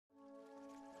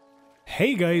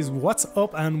Hey guys, what's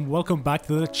up and welcome back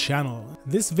to the channel.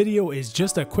 This video is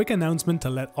just a quick announcement to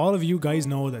let all of you guys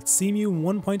know that Cemu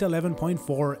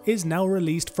 1.11.4 is now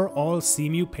released for all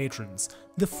Cemu patrons.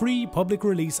 The free public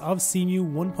release of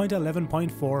Cemu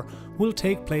 1.11.4 will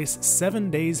take place 7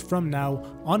 days from now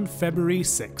on February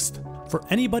 6th. For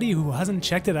anybody who hasn't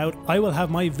checked it out, I will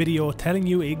have my video telling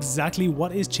you exactly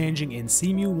what is changing in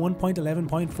Cemu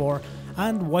 1.11.4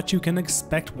 and what you can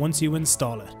expect once you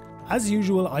install it. As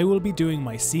usual, I will be doing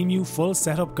my Cemu full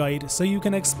setup guide, so you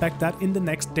can expect that in the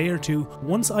next day or two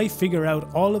once I figure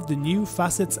out all of the new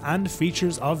facets and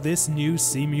features of this new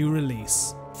Cemu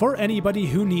release. For anybody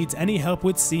who needs any help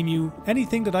with Cemu,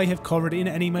 anything that I have covered in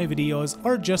any of my videos,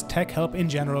 or just tech help in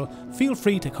general, feel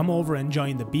free to come over and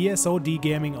join the BSoD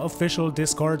Gaming official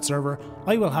Discord server.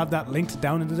 I will have that linked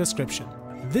down in the description.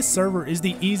 This server is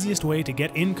the easiest way to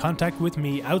get in contact with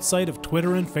me outside of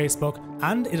Twitter and Facebook,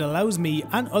 and it allows me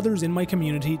and others in my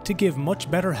community to give much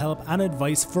better help and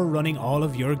advice for running all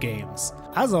of your games.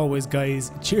 As always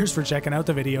guys, cheers for checking out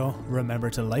the video, remember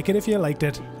to like it if you liked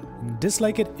it,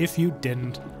 dislike it if you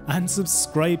didn't, and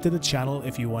subscribe to the channel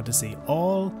if you want to see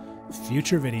all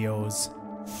future videos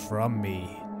from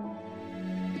me.